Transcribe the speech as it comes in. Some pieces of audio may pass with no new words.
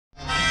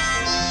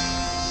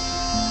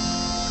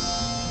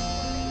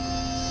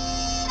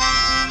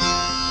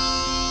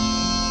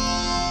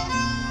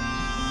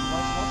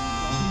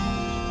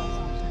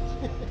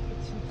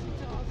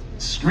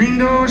Screen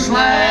door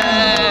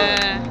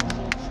slam.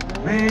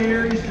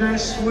 Mary's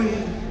dressed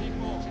sweet.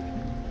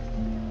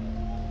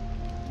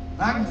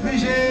 Like a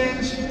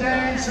vision, she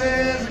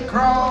dances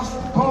across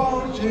the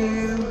porch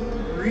in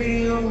the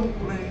real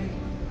place.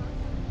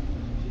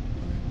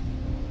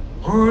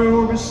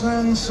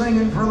 Orbison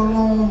singing for the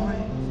lonely.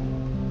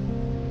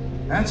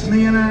 That's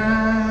me and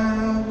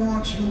I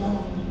want you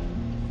on.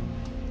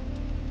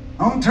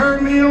 Don't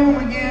turn me on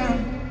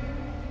again.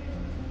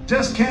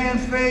 Just can't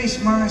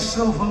face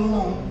myself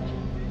alone.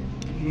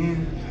 Yeah.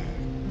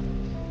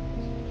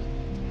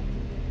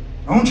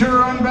 Don't you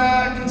run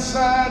back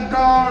inside,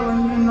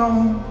 darling, you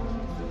know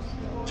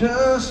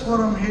just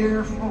what I'm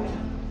here for.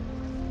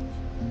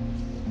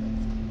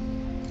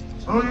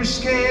 So you're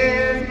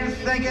scared and you're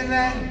thinking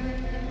that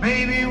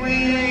maybe we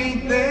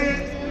ain't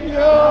there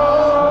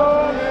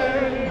young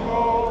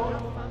anymore.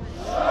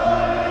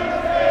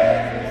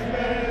 Sunrise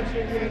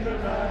magic in the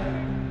night.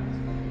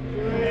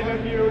 You ain't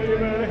a beauty,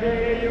 but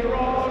hey, you're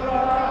all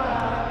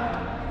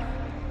right.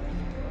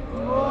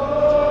 Oh,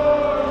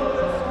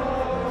 it's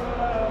all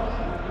right.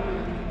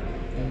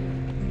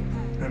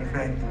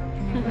 Perfect.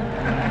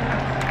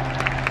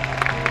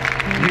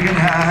 You can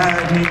hide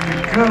beneath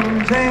the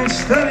covers and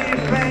study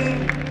your pain.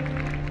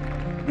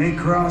 Make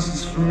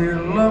crosses from your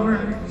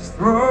lovers,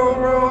 throw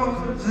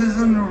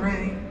roses in the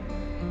rain.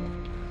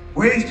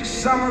 Waste your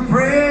summer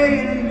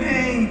praying in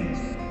vain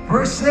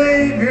for a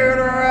savior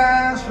to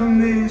rise from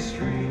these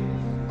streets.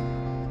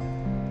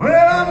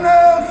 Well, I'm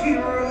no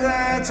hero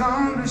that's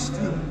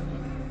understood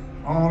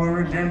all the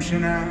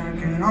redemption I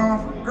can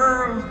offer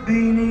girls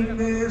beneath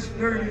this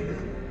dirty hood.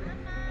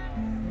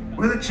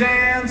 With a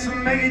chance to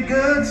make it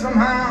good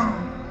somehow.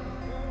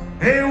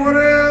 Hey, what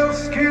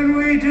else can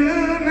we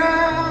do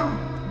now?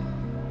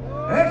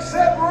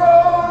 Except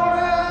roll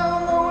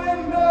down the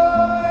window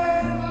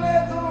and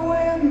let the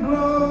wind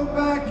blow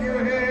back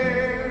your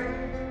hair.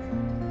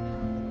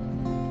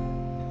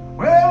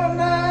 Well, the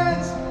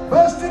night's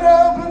busted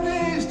open,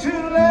 these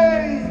two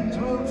lanes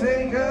will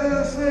take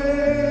us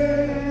anywhere.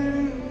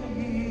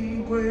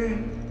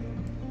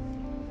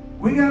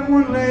 We got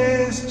one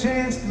last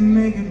chance to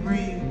make it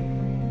real.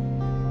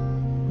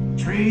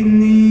 Trading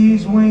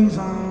these wings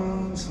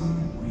on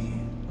some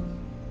wind.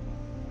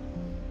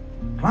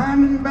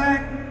 Climbing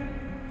back,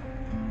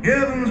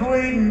 heaven's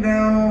waiting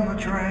down on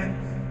the track.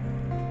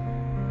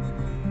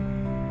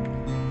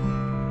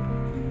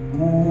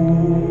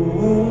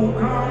 Oh,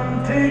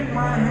 come take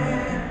my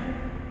hand.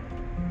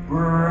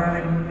 We're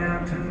riding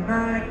out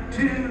tonight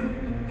to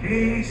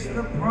case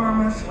the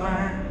promised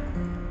land.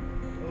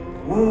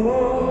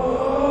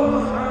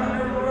 Oh,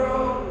 Thunder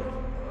Road,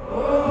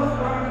 oh,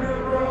 Thunder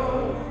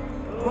Road,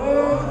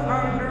 oh,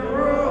 Thunder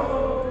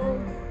Road.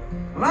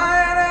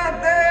 Lying out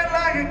there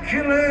like a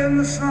killer in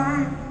the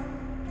sun.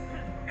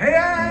 Hey,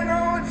 I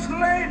know it's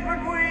late, but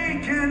we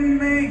can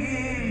make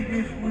it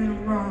if we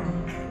run.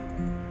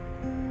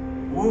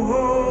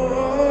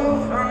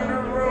 Whoa,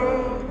 Thunder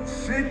Road,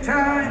 sit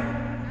tight.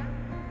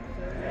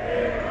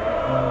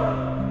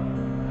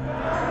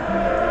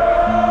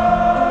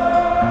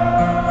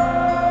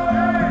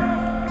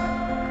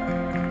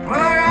 Well,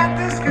 I got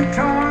this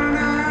guitar and I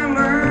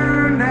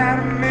learned how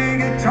to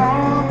make it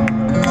talk.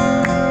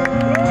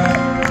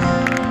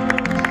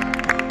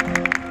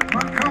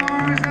 My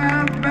car's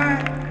out back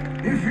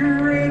if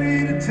you're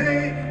ready to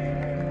take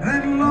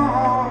that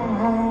long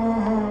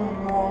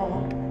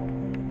walk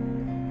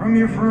from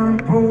your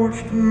front porch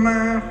to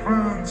my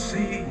front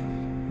seat.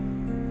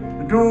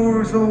 The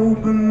door's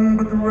open,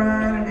 but the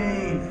ride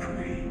ain't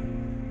free.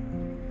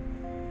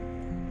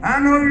 I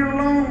know you're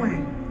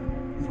lonely,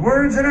 there's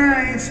words that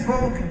I ain't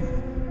spoken.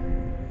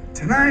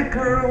 Tonight,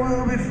 girl,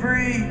 we'll be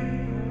free.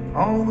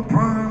 All the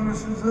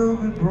promises will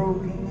be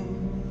broken.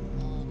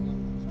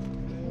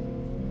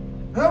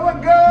 There were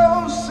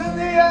ghosts in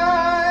the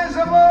eyes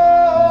of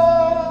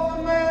all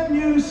the men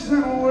you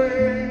sent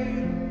away.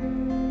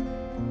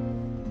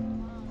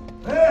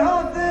 They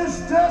haunt this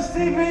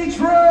dusty beach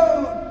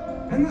road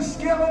and the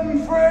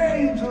skeleton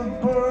frames of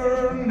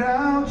burned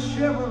out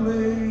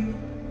Chevrolet.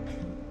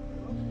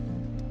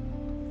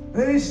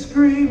 They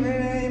scream their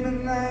name at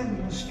night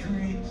in the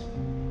streets.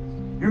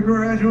 Your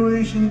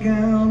graduation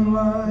gown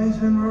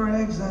lies in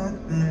rags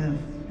at their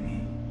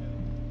feet.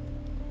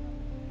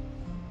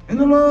 In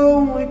the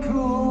lonely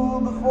cool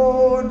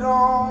before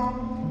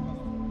dawn,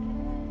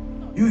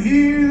 you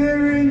hear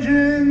their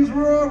engines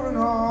roaring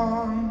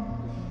on.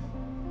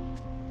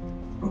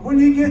 But when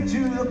you get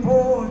to the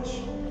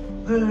porch,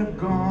 they're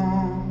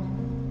gone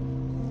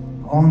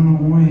on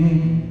the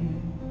wing.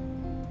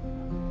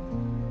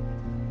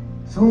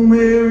 So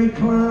Mary,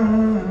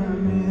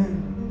 climb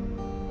in.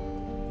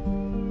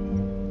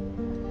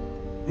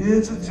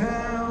 It's a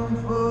town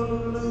full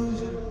of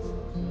losers.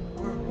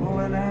 We're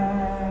pulling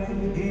out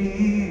of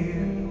here.